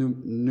do with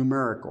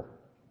numerical?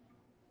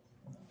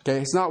 Okay,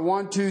 it's not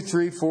 1, 2,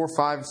 3, 4,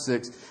 5,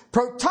 6.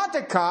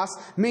 Prototokos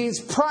means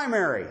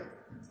primary,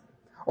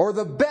 or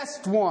the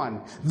best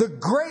one, the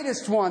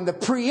greatest one, the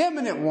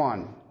preeminent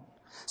one.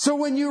 So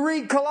when you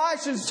read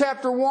Colossians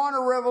chapter 1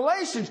 or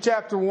Revelation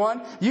chapter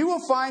 1, you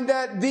will find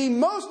that the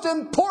most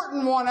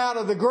important one out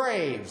of the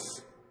grave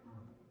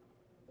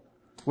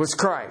was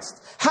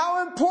Christ.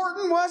 How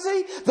important was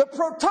He? The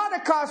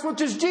prototokos,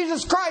 which is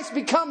Jesus Christ,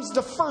 becomes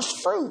the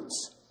first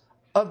fruits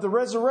of the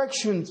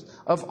resurrection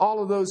of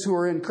all of those who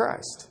are in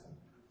Christ.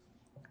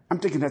 I'm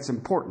thinking that's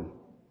important.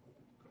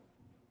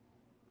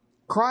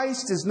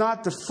 Christ is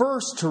not the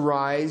first to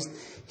rise.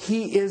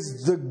 He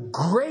is the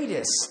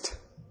greatest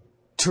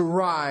to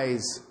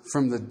rise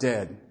from the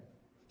dead.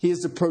 He is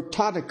the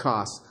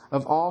prototokos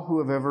of all who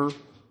have ever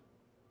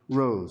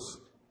rose,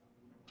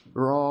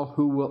 or all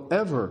who will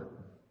ever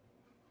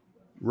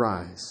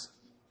rise.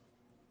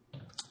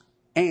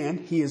 And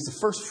He is the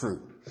first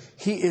fruit.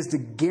 He is the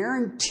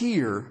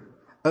guarantor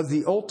of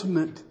the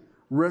ultimate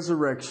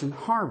resurrection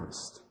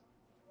harvest.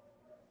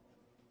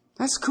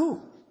 That's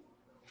cool.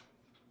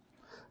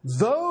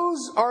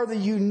 Those are the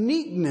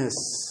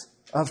uniqueness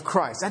of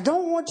Christ. I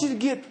don't want you to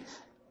get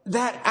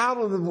that out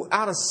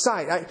of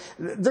sight.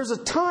 There's a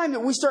time that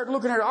we start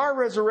looking at our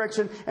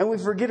resurrection and we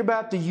forget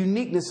about the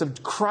uniqueness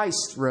of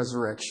Christ's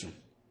resurrection.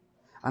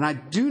 And I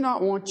do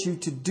not want you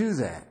to do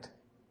that.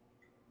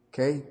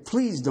 Okay?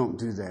 Please don't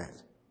do that.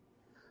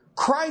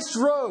 Christ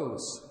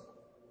rose.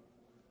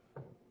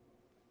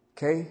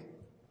 Okay?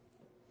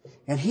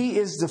 And He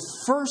is the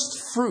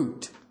first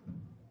fruit,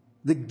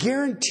 the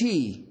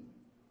guarantee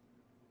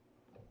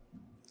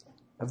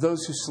of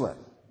those who slept.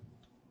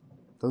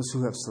 Those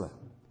who have slept.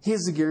 He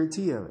is the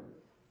guarantee of it.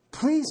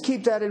 Please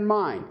keep that in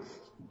mind.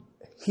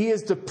 He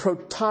is the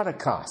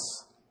prototokos.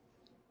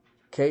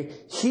 Okay?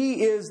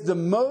 He is the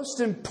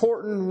most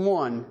important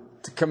one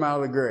to come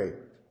out of the grave.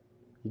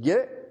 You get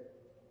it?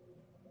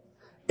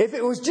 If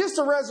it was just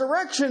a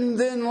resurrection,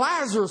 then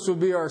Lazarus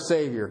would be our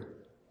Savior.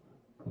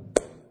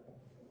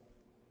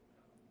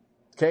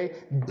 Okay?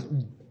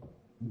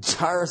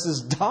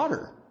 Jairus'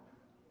 daughter.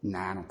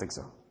 Nah, I don't think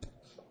so.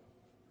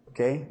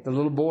 Okay? The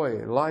little boy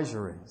Elijah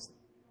raised.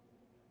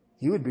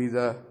 He would be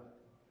the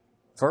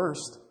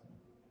first.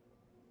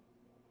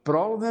 But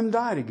all of them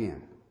died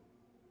again.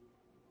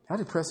 How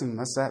depressing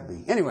must that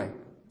be? Anyway,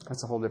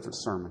 that's a whole different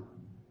sermon.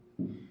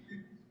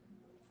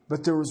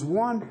 But there was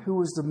one who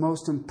was the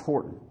most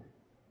important.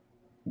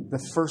 The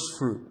first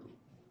fruit.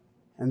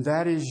 And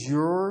that is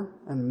your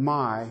and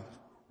my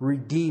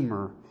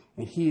Redeemer.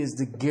 And He is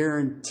the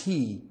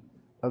guarantee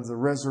of the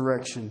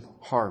resurrection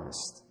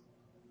harvest.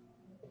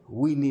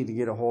 We need to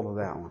get a hold of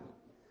that one.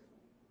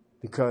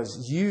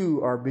 Because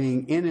you are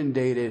being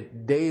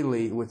inundated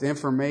daily with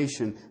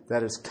information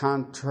that is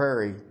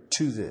contrary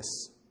to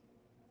this.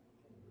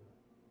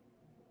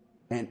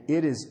 And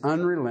it is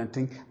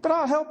unrelenting. But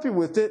I'll help you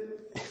with it.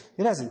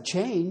 It hasn't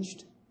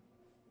changed.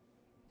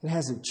 It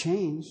hasn't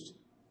changed.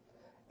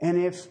 And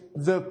if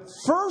the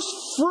first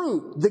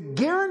fruit, the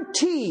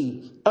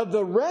guarantee of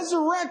the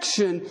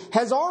resurrection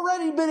has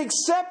already been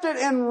accepted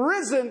and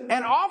risen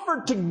and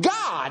offered to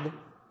God,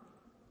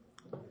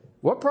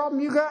 what problem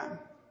you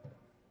got?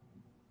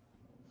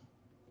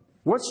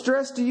 What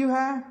stress do you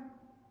have?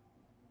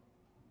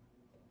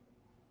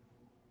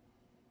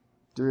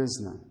 There is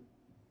none.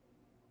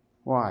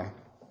 Why?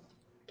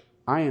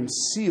 I am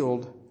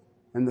sealed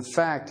in the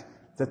fact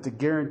that the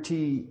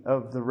guarantee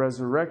of the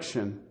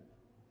resurrection,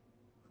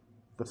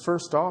 the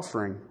first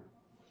offering,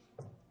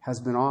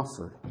 has been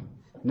offered.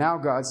 Now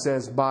God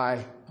says,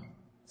 by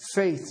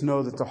faith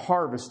know that the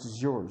harvest is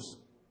yours.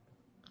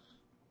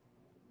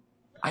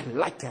 I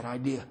like that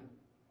idea.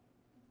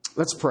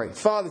 Let's pray.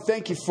 Father,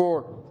 thank you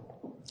for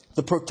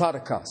the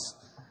prototokos,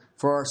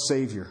 for our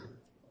Savior,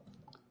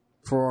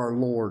 for our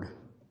Lord,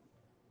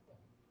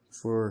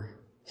 for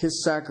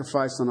His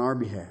sacrifice on our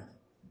behalf.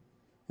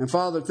 And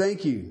Father,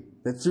 thank you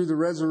that through the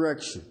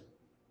resurrection,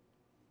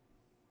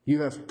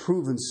 you have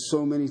proven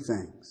so many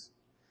things.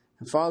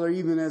 And Father,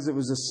 even as it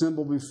was a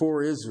symbol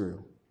before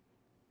Israel,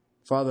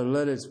 Father,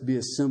 let it be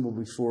a symbol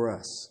before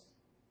us.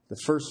 The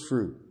first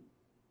fruit.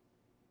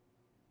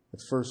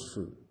 The first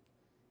fruit.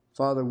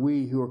 Father,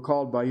 we who are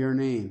called by your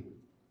name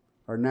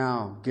are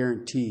now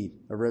guaranteed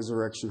a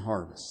resurrection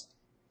harvest.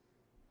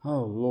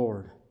 Oh,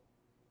 Lord,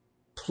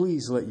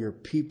 please let your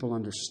people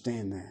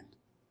understand that.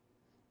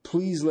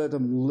 Please let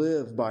them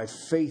live by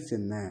faith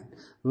in that.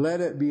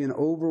 Let it be an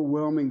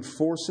overwhelming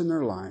force in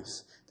their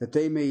lives that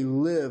they may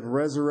live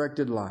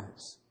resurrected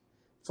lives.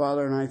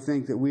 Father, and I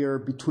think that we are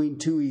between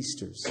two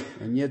Easters,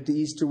 and yet the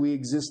Easter we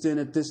exist in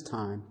at this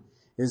time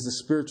is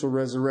the spiritual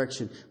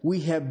resurrection.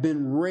 We have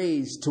been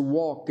raised to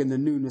walk in the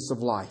newness of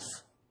life.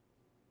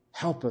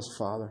 Help us,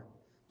 Father,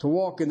 to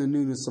walk in the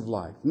newness of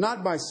life,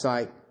 not by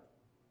sight,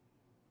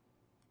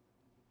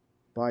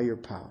 by your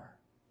power,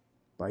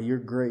 by your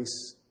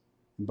grace,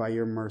 and by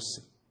your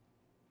mercy.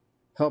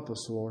 Help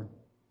us, Lord.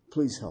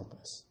 Please help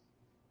us.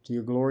 To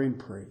your glory and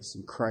praise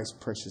in Christ's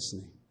precious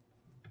name.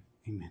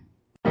 Amen.